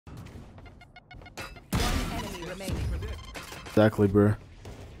Exactly, bro.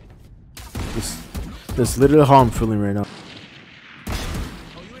 That's literally how I'm feeling right now.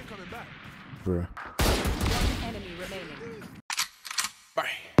 Oh, you ain't coming back. Bro. One enemy remaining. Bye.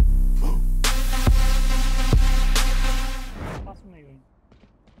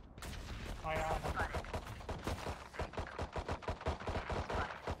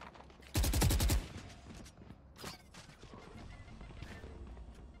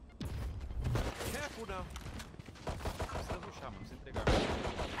 Careful now. Precisa rushar, mano. Precisa entregar.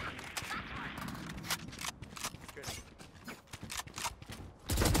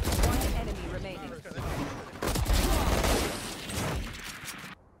 One enemy remaining.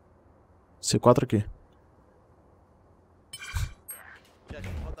 C4 aqui. Já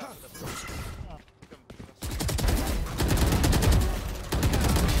tinha rodado.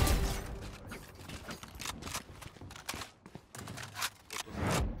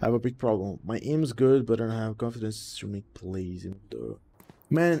 I have a big problem. My aim is good, but I don't have confidence to make plays in the...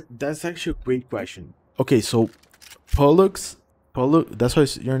 Man, that's actually a great question. Okay, so Pollux, that's why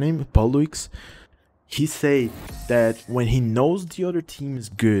your name, Pollux. He said that when he knows the other team is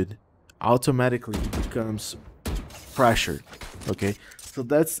good, automatically he becomes pressured. Okay, so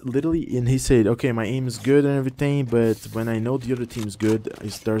that's literally, and he said, okay, my aim is good and everything, but when I know the other team is good,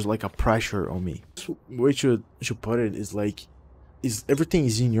 there's like a pressure on me. So way should put it is like, everything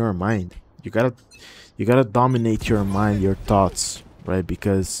is in your mind. You gotta dominate your mind, your thoughts, right?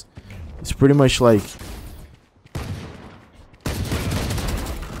 Because it's pretty much like,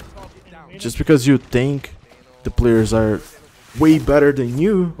 just because you think the players are way better than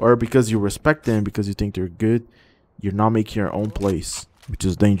you, or because you respect them because you think they're good, you're not making your own plays, which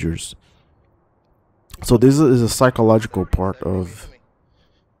is dangerous. So this is a psychological part of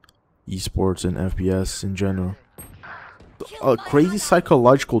esports and FPS in general. A crazy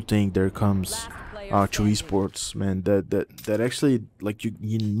psychological thing there comes to esports, man, that actually, like, you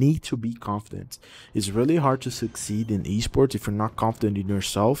need to be confident. It's really hard to succeed in esports if you're not confident in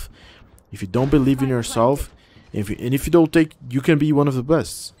yourself, if you don't believe in yourself, if you don't think you can be one of the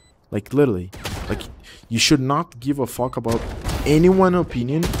best. Like, literally, like, you should not give a fuck about anyone's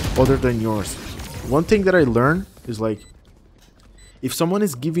opinion other than yours. One thing that I learned is, like, if someone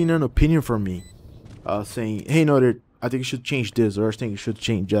is giving an opinion for me, saying, hey, no, I think you should change this, or I think you should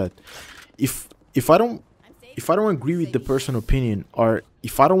change that. If I don't agree with the person's opinion, or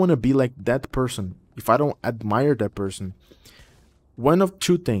if I don't want to be like that person, if I don't admire that person, one of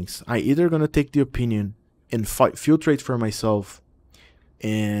two things: I either gonna take the opinion and filtrate for myself,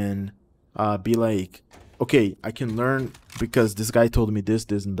 and be like, okay, I can learn because this guy told me this,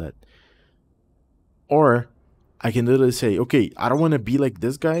 and that, or I can literally say, okay, I don't want to be like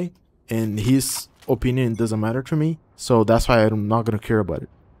this guy, and his opinion doesn't matter to me, so that's why I'm not gonna care about it.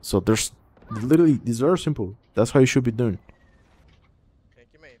 So there's literally, these are simple. That's how you should be doing.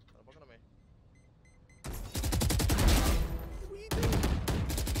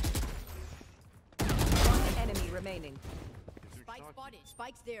 One enemy remaining. Spike spotted.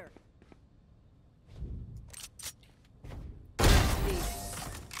 Spike's there.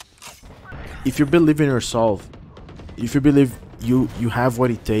 If you believe in yourself, if you believe you have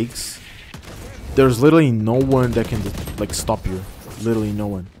what it takes, there's literally no one that can, like, stop you. Literally no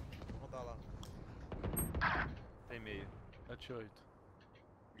one. Tem meio. 7-8.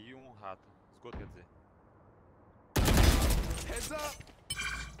 E rato. Esgoto, quer dizer. Heads up.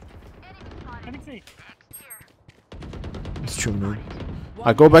 It's true, man.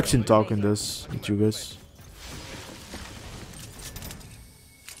 I go back to talking this with you guys.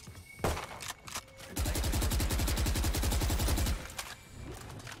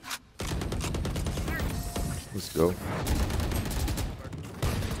 Let's go.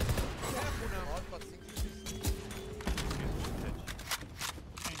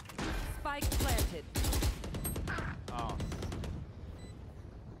 Spike planted. Ah,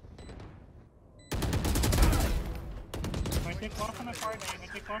 Vai ter costa na corda aí, vai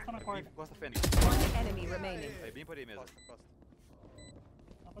ter costa na corda. Costa Fênix. One enemy remaining. Aí, bem por aí mesmo.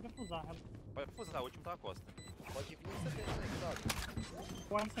 Dá pra defusar, Pode fusar, o último tá a costa. Pode vir no CT, né, cuidado.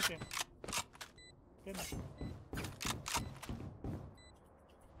 Corre no CT. Pena.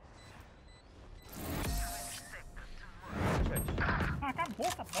 Ah, acabou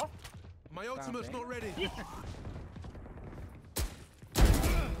essa bosta. My ultimate's not ready.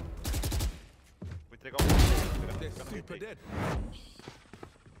 Vou entregar o They're super dead.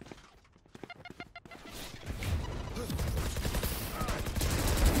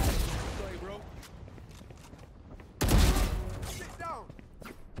 Sorry, bro. Sit down.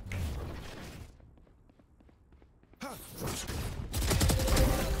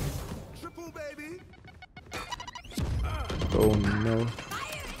 Triple, baby. Oh no.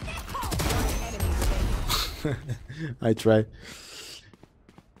 Enemy remaining. I tried.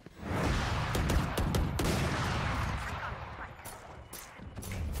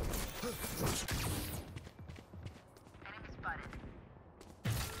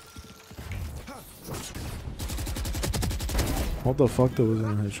 What the fuck, that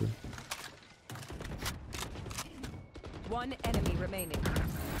wasn't a headshot. One enemy remaining.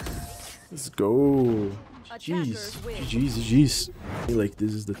 Let's go. Attackers Jeez. win. GG's, GG's. Like,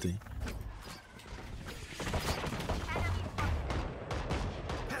 this is the thing.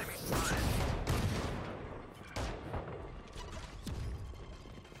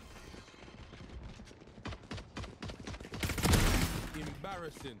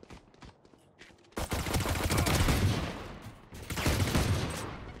 Embarrassing.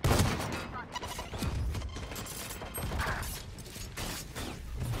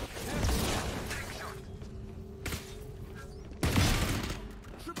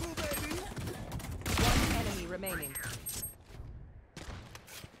 Triple baby. One enemy remaining.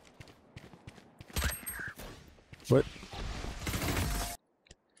 What?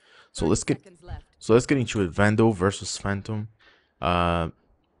 So let's get Seconds left. into it. Vandal versus Phantom. Let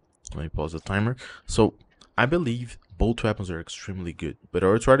me pause the timer. So I believe both weapons are extremely good, but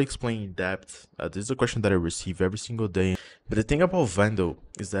I'll try to explain in depth. This is a question that I receive every single day. But the thing about Vandal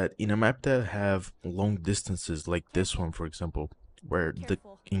is that in a map that have long distances, like this one, for example, where the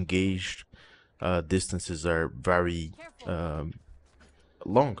engaged distances are very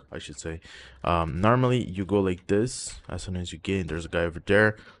long, I should say. Normally you go like this. As soon as you get in, there's a guy over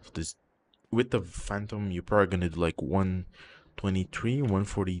there. So this, with the Phantom, you're probably gonna do like 123,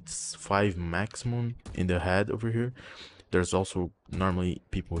 145 maximum in the head over here. There's also normally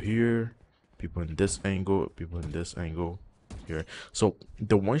people here, people in this angle, people in this angle here. So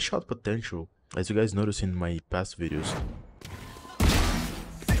the one-shot potential, as you guys notice in my past videos,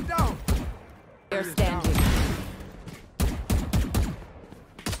 Sit down. They're standing.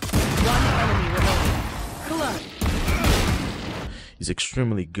 One enemy remaining. Clutch. is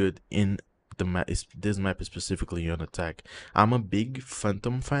extremely good in the map. This map is specifically on attack. I'm a big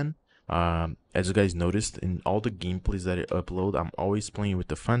Phantom fan. As you guys noticed in all the gameplays that I upload, I'm always playing with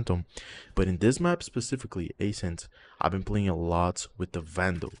the Phantom, but in this map specifically, sens, I've been playing a lot with the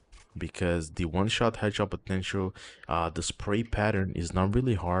Vandal because the one-shot headshot potential, the spray pattern is not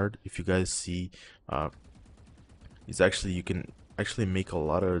really hard. If you guys see, it's actually, you can actually make a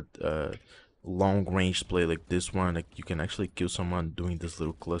lot of long range play like this one. Like you can actually kill someone doing this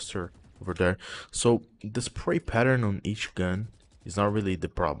little cluster over there. So the spray pattern on each gun is not really the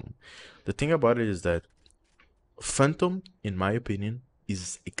problem. The thing about it is that Phantom, in my opinion,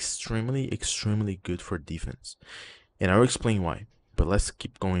 is extremely good for defense, and I'll explain why. But let's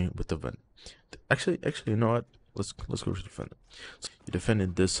keep going with the Ven. Actually, you know what? Let's go to the Phantom. So you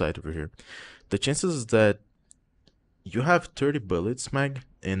defended this side over here. The chances is that you have 30 bullets, mag,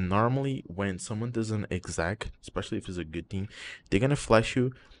 and normally when someone does an exact, especially if it's a good team, they're gonna flash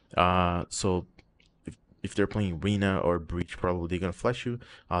you. So if they're playing Arena or Breach, probably they're gonna flash you.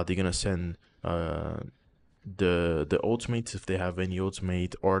 They're gonna send the ultimates if they have any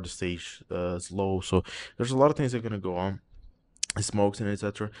ultimate, or the stage slow. So there's a lot of things that are gonna go on, smokes and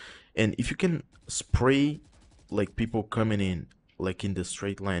etc. And if you can spray like people coming in like in the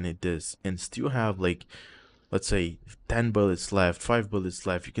straight line like this, and still have like, let's say 10 bullets left, 5 bullets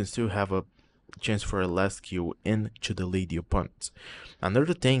left, you can still have a chance for a last kill and to delay the opponents.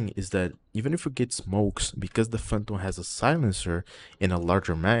 Another thing is that even if you get smokes, because the Phantom has a silencer and a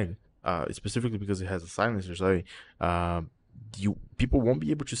larger mag, specifically because it has a silencer, sorry, people won't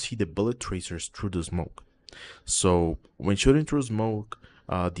be able to see the bullet tracers through the smoke. So when shooting through smoke,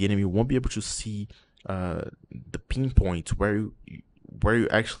 the enemy won't be able to see the pinpoint where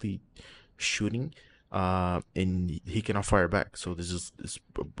you're actually shooting, and he cannot fire back. So this is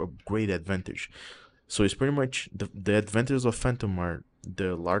a great advantage. So it's pretty much the advantages of Phantom are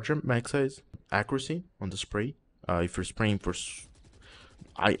the larger mag size, accuracy on the spray. If you're spraying for,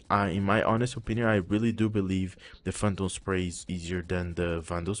 I in my honest opinion, I really do believe the Phantom spray is easier than the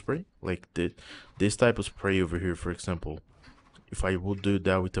Vandal spray. Like this type of spray over here, for example, if I would do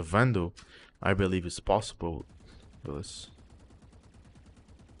that with a Vandal, I believe it's possible. But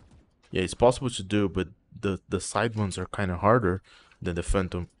yeah, it's possible to do, but the side ones are kind of harder than the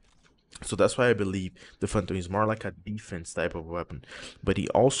Phantom. So that's why I believe the Phantom is more like a defense type of weapon. But it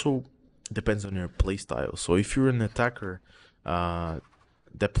also depends on your playstyle. So if you're an attacker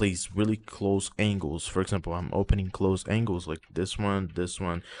that plays really close angles, for example, I'm opening close angles like this one,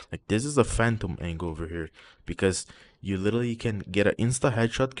 like this is a Phantom angle over here, because you literally can get an insta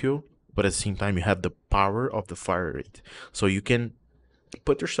headshot kill but at the same time you have the power of the fire rate, so you can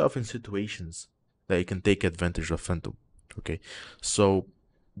put yourself in situations that you can take advantage of Phantom. Okay, so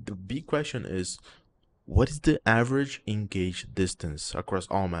the big question is, what is the average engage distance across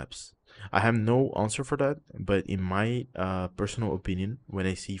all maps? I have no answer for that, but in my personal opinion, when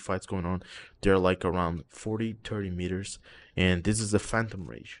I see fights going on, they're like around 40-30 meters, and this is the Phantom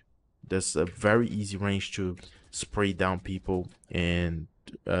range. That's a very easy range to spray down people, and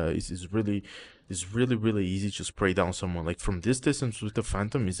it's really easy to spray down someone. Like from this distance with the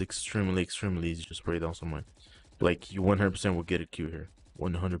Phantom, is extremely easy to spray down someone. Like you 100% will get a kill here,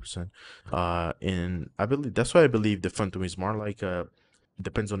 100%. And I believe that's why I believe the Phantom is more like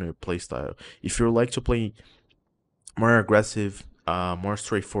depends on your play style. If you like to play more aggressive, more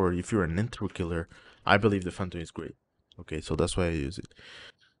straightforward, if you're an intro killer, I believe the Phantom is great. Okay, so that's why I use it.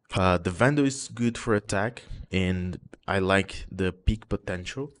 The Vandal is good for attack, and I like the peak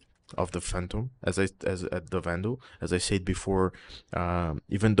potential of the Phantom as the Vandal. As I said before,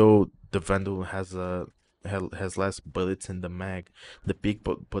 even though the Vandal has less bullets in the mag, the peak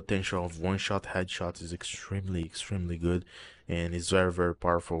potential of one-shot headshots is extremely good, and is very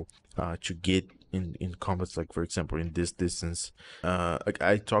powerful to get in combats. Like for example, in this distance, like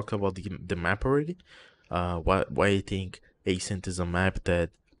I talked about the map already. Why I think Ascent is a map that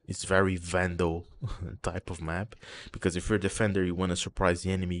it's very Vandal type of map, because if you're a defender, you want to surprise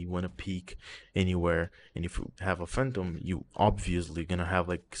the enemy, you want to peek anywhere, and if you have a Phantom, you obviously gonna have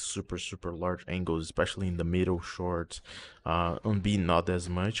like super large angles, especially in the middle, short. On B not as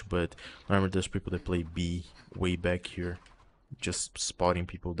much, but remember there's people that play B way back here, just spotting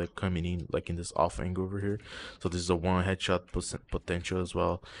people that coming in like in this off angle over here. So this is a one headshot potential as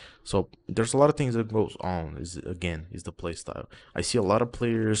well. So there's a lot of things that goes on. Is the play style. I see a lot of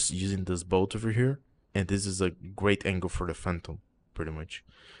players using this bolt over here, and this is a great angle for the Phantom, pretty much.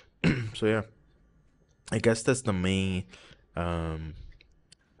 So yeah, I guess that's the main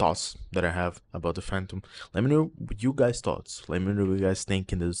thoughts that I have about the Phantom. Let me know you guys' thoughts. Let me know what you guys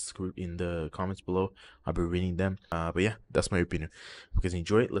think in the comments below. I'll be reading them. But yeah, that's my opinion. If you guys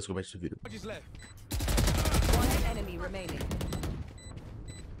enjoy it, let's go back to the video. Just left. One enemy remaining.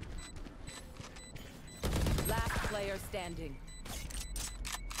 Last player standing.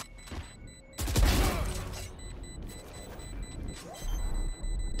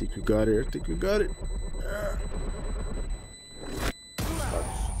 I think you got it. I think you got it.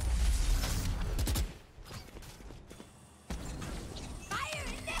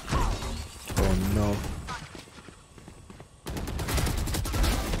 Oh no.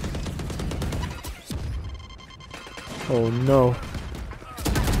 Oh no.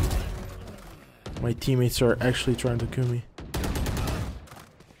 My teammates are actually trying to kill me.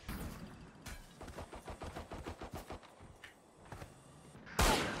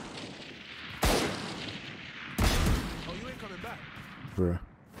 Oh, you ain't coming back. Bruh.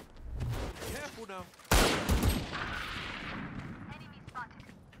 Careful now.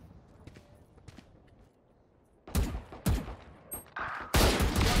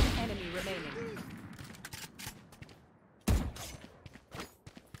 One enemy remaining.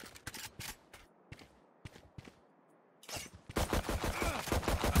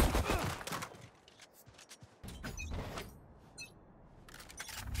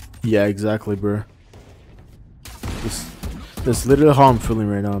 Yeah, exactly, bro. That's literally how I'm feeling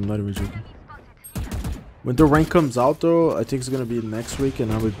right now. I'm not even joking. When the rank comes out, though, I think it's gonna be next week,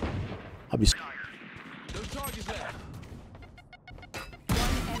 and I'll be. No charges left.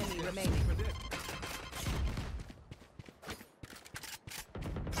 One enemy remaining.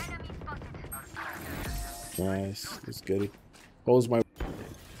 Nice. Let's get it. What was my?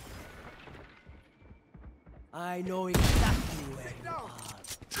 I know exactly where you are.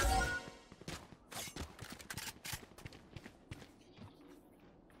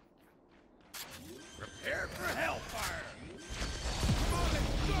 Prepare for hellfire. Come on,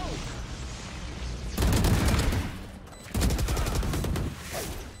 let's go.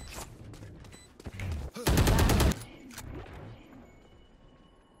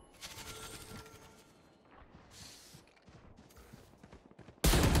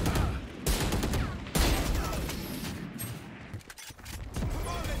 Come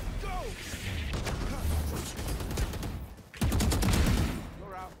on, let's go.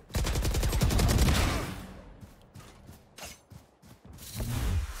 You're out.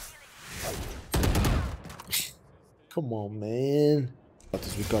 Come on, man. Got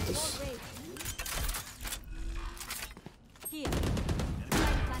this. We got this. Here.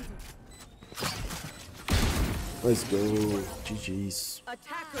 Let's go. GG's.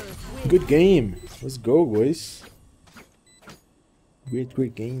 Attackers win. Good game. Let's go, boys.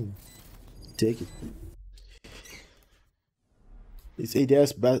 Great game. take it. Is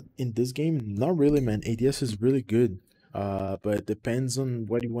ADS bad in this game? Not really, man. ADS is really good. But it depends on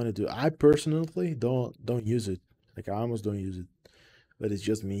what you want to do. I personally don't use it. Like I almost don't use it. But it's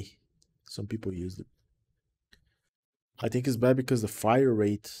just me. Some people use it. I think it's bad because the fire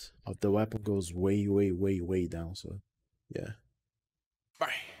rate of the weapon goes way, way, way, way down. So, yeah.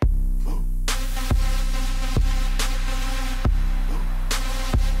 Bang.